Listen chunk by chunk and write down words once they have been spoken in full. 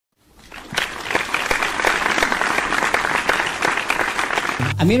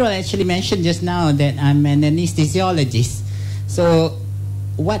Amirul actually mentioned just now that I'm an anesthesiologist. So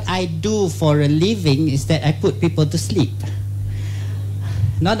what I do for a living is that I put people to sleep.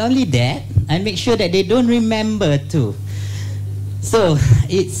 Not only that, I make sure that they don't remember too. So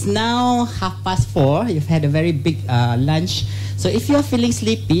it's now 4:30. You've had a very big lunch. So if you're feeling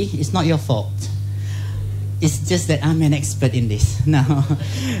sleepy, it's not your fault. It's just that I'm an expert in this. Now,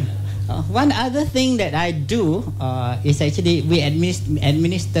 one other thing that I do is actually we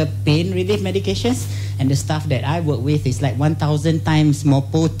administer pain relief medications, and the stuff that I work with is like 1,000 times more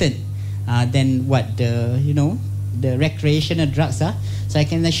potent than what the recreational drugs are. So I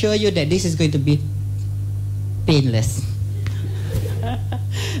can assure you that this is going to be painless.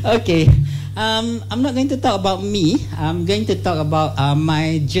 Okay, I'm not going to talk about me. I'm going to talk about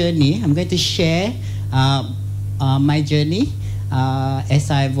my journey. I'm going to share my journey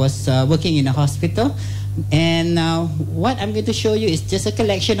as I was working in a hospital. And what I'm going to show you is just a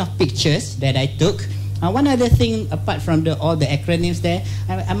collection of pictures that I took. One other thing, apart from all the acronyms there,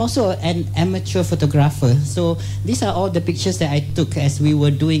 I'm also an amateur photographer. So these are all the pictures that I took as we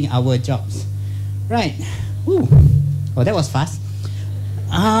were doing our jobs. Right. Ooh. Oh, that was fast.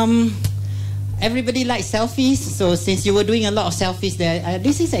 Everybody likes selfies. So since you were doing a lot of selfies there,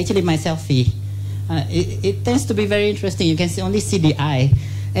 this is actually my selfie. It tends to be very interesting. You can only see the eye.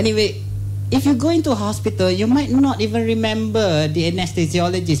 Anyway, if you go into a hospital, you might not even remember the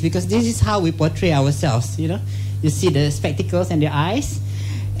anesthesiologist, because this is how we portray ourselves, you know. You see the spectacles and the eyes,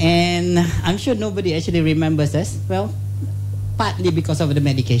 and I'm sure nobody actually remembers us. Well, partly because of the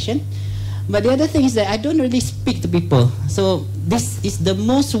medication. But the other thing is that I don't really speak to people. So this is the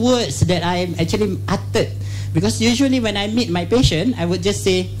most words that I actually uttered. Because usually when I meet my patient, I would just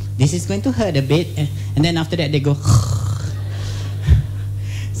say, this is going to hurt a bit. And then after that, they go,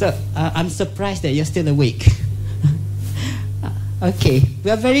 So I'm surprised that you're still awake. Okay,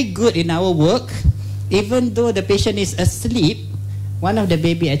 we are very good in our work. Even though the patient is asleep, one of the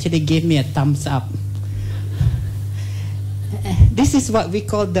baby actually gave me a thumbs up. This is what we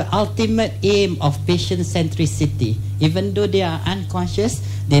call the ultimate aim of patient centricity. Even though they are unconscious,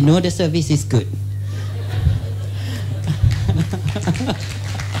 they know the service is good.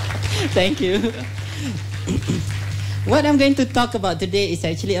 Thank you. What I'm going to talk about today is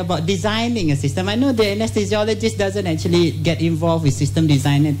actually about designing a system. I know the anesthesiologist doesn't actually get involved with system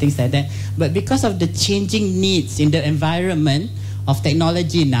design and things like that, but because of the changing needs in the environment of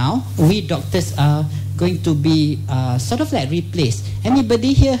technology now, we doctors are going to be sort of like replaced.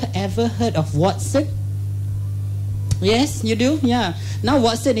 Anybody here ever heard of Watson? Yes, you do? Yeah. Now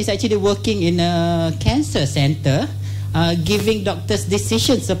Watson is actually working in a cancer center, giving doctors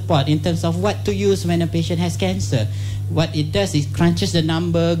decision support in terms of what to use when a patient has cancer. What it does is crunches the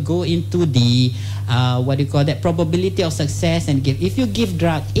number, go into the probability of success, and give. If you give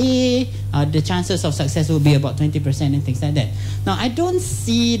drug A, the chances of success will be about 20% and things like that. Now, I don't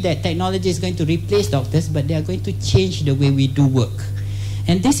see that technology is going to replace doctors, but they are going to change the way we do work.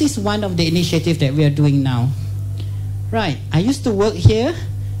 And this is one of the initiatives that we are doing now. Right, I used to work here.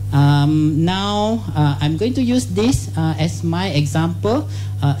 Now I'm going to use this as my example,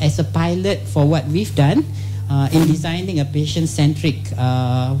 as a pilot for what we've done in designing a patient-centric,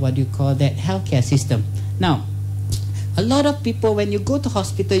 healthcare system. Now, a lot of people, when you go to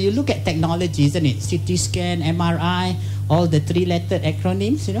hospital, you look at technology, isn't it? CT scan, MRI, all the three-lettered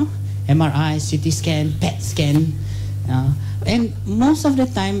acronyms, you know, MRI, CT scan, PET scan. And most of the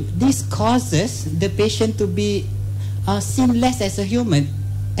time, this causes the patient to be seen less as a human.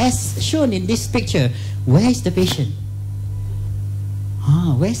 As shown in this picture, where is the patient?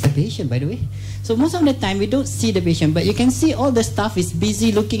 Where's the patient, by the way? So most of the time, we don't see the patient, but you can see all the staff is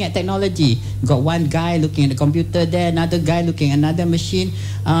busy looking at technology. Got one guy looking at the computer there, another guy looking at another machine.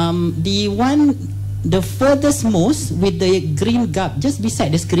 The furthest most with the green gap just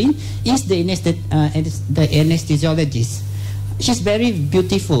beside the screen is the anesthesiologist. She's very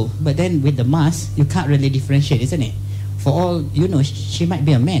beautiful, but then with the mask, you can't really differentiate, isn't it? For all you know, she might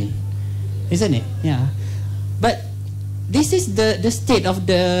be a man, isn't it? Yeah. But this is the state of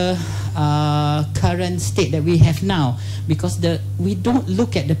the current state that we have now, because we don't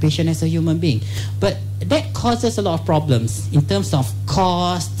look at the patient as a human being. But that causes a lot of problems in terms of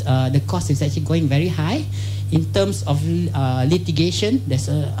cost. The cost is actually going very high. In terms of litigation, there's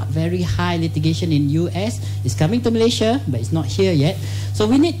a very high litigation in US. It's coming to Malaysia, but it's not here yet. So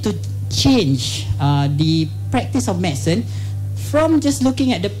we need to change the practice of medicine from just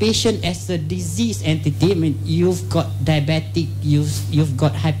looking at the patient as a disease entity. I mean, you've got diabetic, you've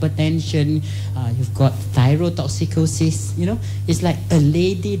got hypertension, you've got thyrotoxicosis. You know, it's like a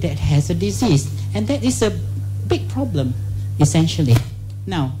lady that has a disease, and that is a big problem, essentially.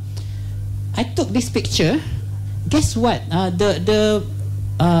 Now, I took this picture. Guess what? The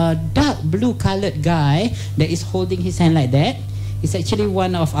dark blue colored guy that is holding his hand like that is actually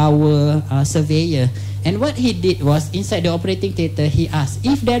one of our surveyor. And what he did was, inside the operating theatre, he asked,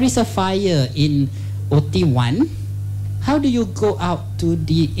 if there is a fire in OT1, how do you go out to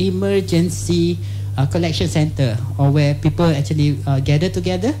the emergency collection center, or where people actually gather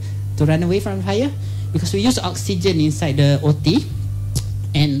together to run away from fire? Because we use oxygen inside the OT,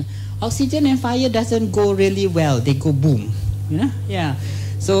 and oxygen and fire doesn't go really well. They go boom, you know? Yeah.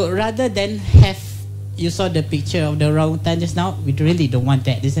 So rather than have, you saw the picture of the orangutan just now, we really don't want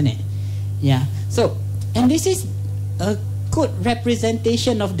that, isn't it? Yeah. So, and this is a good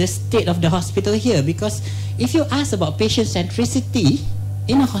representation of the state of the hospital here, because if you ask about patient centricity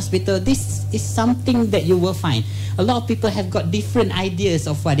in a hospital, this is something that you will find. A lot of people have got different ideas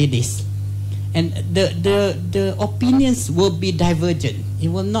of what it is. And the opinions will be divergent. It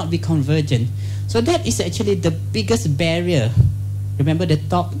will not be convergent. So that is actually the biggest barrier. Remember the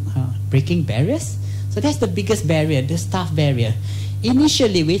talk, breaking barriers? So that's the biggest barrier, the staff barrier.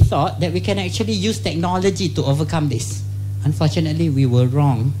 Initially, we thought that we can actually use technology to overcome this. Unfortunately, we were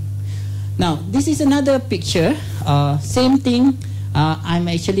wrong. Now, this is another picture. Same thing. I'm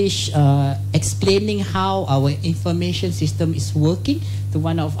actually explaining how our information system is working to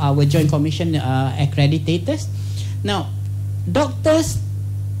one of our Joint Commission accreditators. Now, doctors,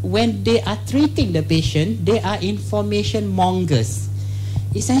 when they are treating the patient, they are information mongers.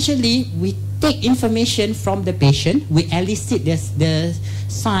 Essentially, we take information from the patient, we elicit the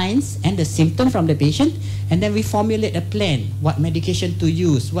signs and the symptoms from the patient, and then we formulate a plan, what medication to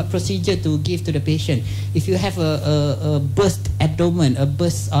use, what procedure to give to the patient. If you have a burst abdomen, a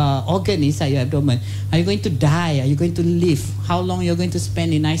burst organ inside your abdomen, are you going to die? Are you going to live? How long you're going to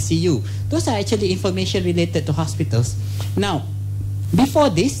spend in ICU? Those are actually information related to hospitals. Now, before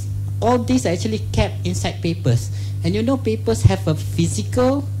this, all these are actually kept inside papers. And you know, papers have a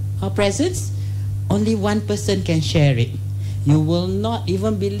physical presence. Only one person can share it. You will not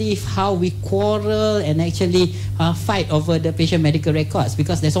even believe how we quarrel and actually fight over the patient medical records,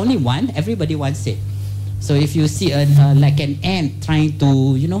 because there's only one. Everybody wants it. So if you see like an ant trying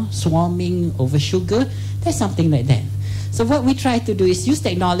to, you know, swarming over sugar, there's something like that. So what we try to do is use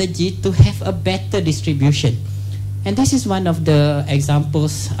technology to have a better distribution. And this is one of the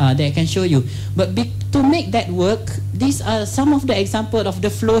examples that I can show you. But to make that work, these are some of the examples of the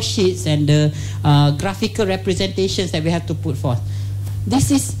flow sheets and the graphical representations that we have to put forth.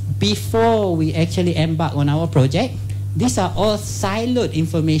 This is before we actually embark on our project. These are all siloed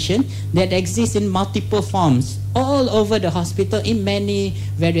information that exists in multiple forms all over the hospital in many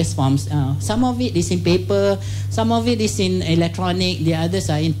various forms. Some of it is in paper, some of it is in electronic, the others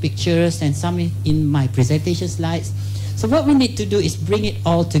are in pictures, and some in my presentation slides. So what we need to do is bring it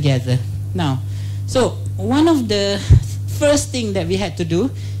all together. Now, so one of the first thing that we had to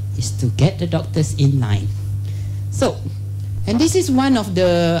do is to get the doctors in line. So, and this is one of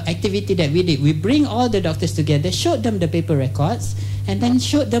the activity that we did. We bring all the doctors together, showed them the paper records, and then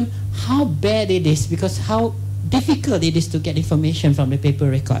showed them how bad it is, because how difficult it is to get information from the paper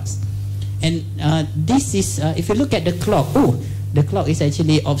records. And this is, if you look at the clock, oh, the clock is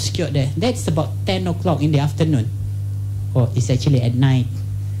actually obscured there. That's about 10 o'clock in the afternoon. Oh, it's actually at night,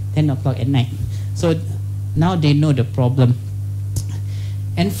 10 o'clock at night. So now they know the problem.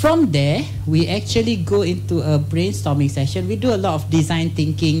 And from there, we actually go into a brainstorming session. We do a lot of design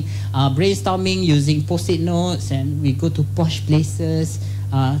thinking, brainstorming using post-it notes, and we go to posh places,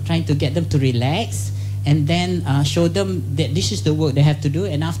 trying to get them to relax, and then show them that this is the work they have to do.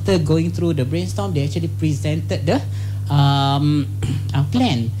 And after going through the brainstorm, they actually presented the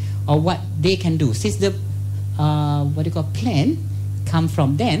plan, or what they can do. Since the plan come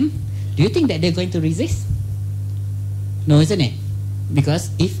from them, do you think that they're going to resist? No, isn't it?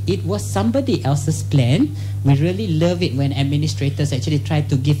 Because if it was somebody else's plan, we really love it when administrators actually try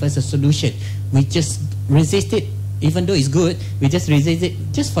to give us a solution. We just resist it, even though it's good, we just resist it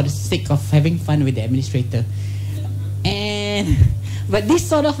just for the sake of having fun with the administrator. But this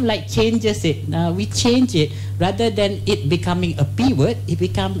sort of like changes it. We change it, rather than it becoming a P word, it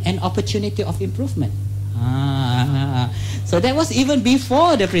becomes an opportunity of improvement. So that was even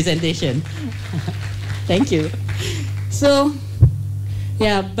before the presentation. Thank you. So,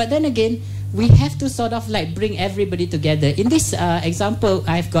 yeah, but then again, we have to sort of like bring everybody together. In this example,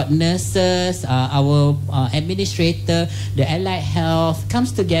 I've got nurses, our administrator, the allied health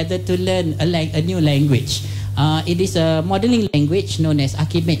comes together to learn a new language. It is a modeling language known as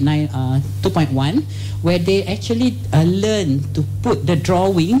Archimate 2.1, where they actually learn to put the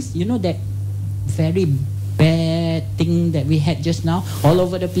drawings, you know, that very bad thing that we had just now all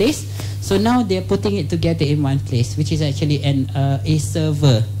over the place. So now they're putting it together in one place, which is actually a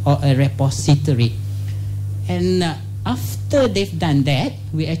server or a repository. And after they've done that,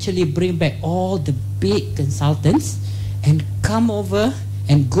 we actually bring back all the big consultants and come over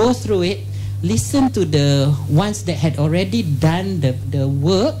and go through it, listen to the ones that had already done the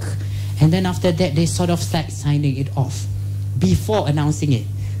work, and then after that they sort of start signing it off before announcing it.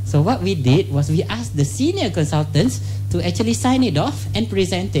 So what we did was we asked the senior consultants to actually sign it off and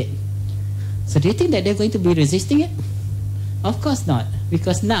present it. So do you think that they're going to be resisting it? Of course not,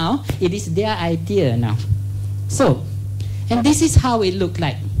 because now it is their idea now. So, and this is how it looked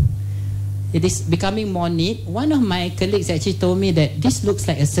like. It is becoming more neat. One of my colleagues actually told me that this looks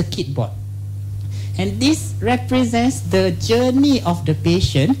like a circuit board. And this represents the journey of the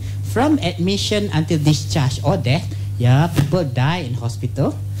patient from admission until discharge or death. Yeah, people die in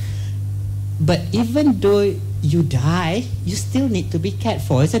hospital. But even though you die, you still need to be cared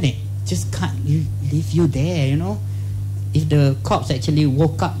for, isn't it? Just can't leave you there, you know. If the corpse actually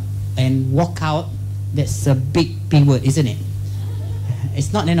woke up and walk out, that's a big P word, isn't it?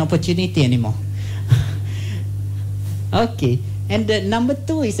 It's not an opportunity anymore. Okay, and the number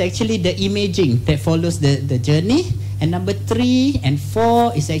 2 is actually the imaging that follows the journey. And number 3 and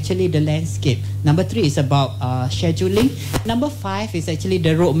 4 is actually the landscape. Number 3 is about scheduling. Number 5 is actually the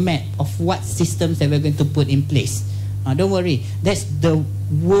roadmap of what systems that we're going to put in place. Don't worry, that's the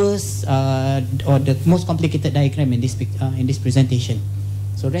worst or the most complicated diagram in this presentation.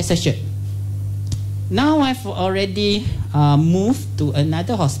 So rest assured. Now I've already moved to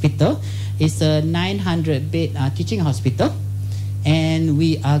another hospital. It's a 900-bed teaching hospital. And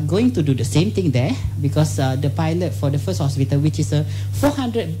we are going to do the same thing there, because the pilot for the first hospital, which is a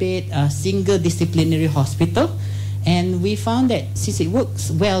 400-bed single disciplinary hospital, and we found that since it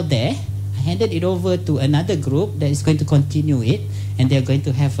works well there, I handed it over to another group that is going to continue it, and they're going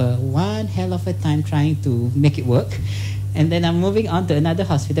to have one hell of a time trying to make it work. And then I'm moving on to another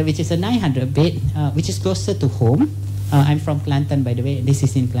hospital, which is a 900-bed, which is closer to home. I'm from Kelantan, by the way. This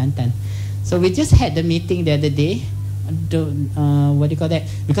is in Kelantan. So we just had the meeting the other day. What do you call that?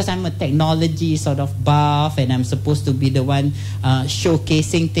 Because I'm a technology sort of buff, and I'm supposed to be the one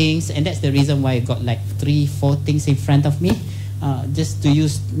showcasing things, and that's the reason why I got like 3-4 things in front of me, just to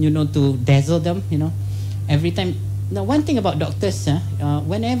use, you know, to dazzle them, you know. Every time. Now, one thing about doctors,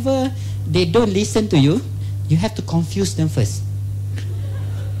 whenever they don't listen to you, you have to confuse them first.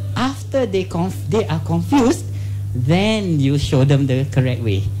 After they are confused, then you show them the correct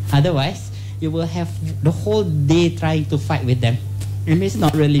way. Otherwise, you will have the whole day trying to fight with them, and it's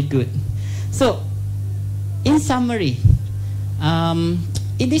not really good. So, in summary,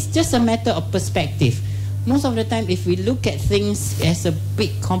 it is just a matter of perspective. Most of the time, if we look at things as a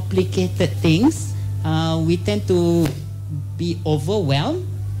big complicated things, we tend to be overwhelmed.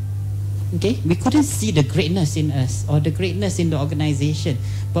 Okay, we couldn't see the greatness in us or the greatness in the organization,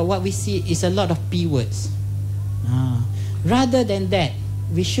 but what we see is a lot of P words. Rather than that,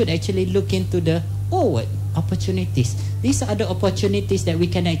 we should actually look into the O-word, opportunities. These are the opportunities that we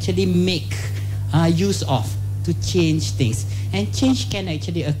can actually make use of to change things. And change can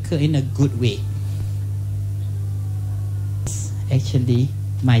actually occur in a good way. It's actually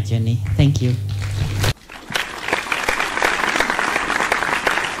my journey. Thank you.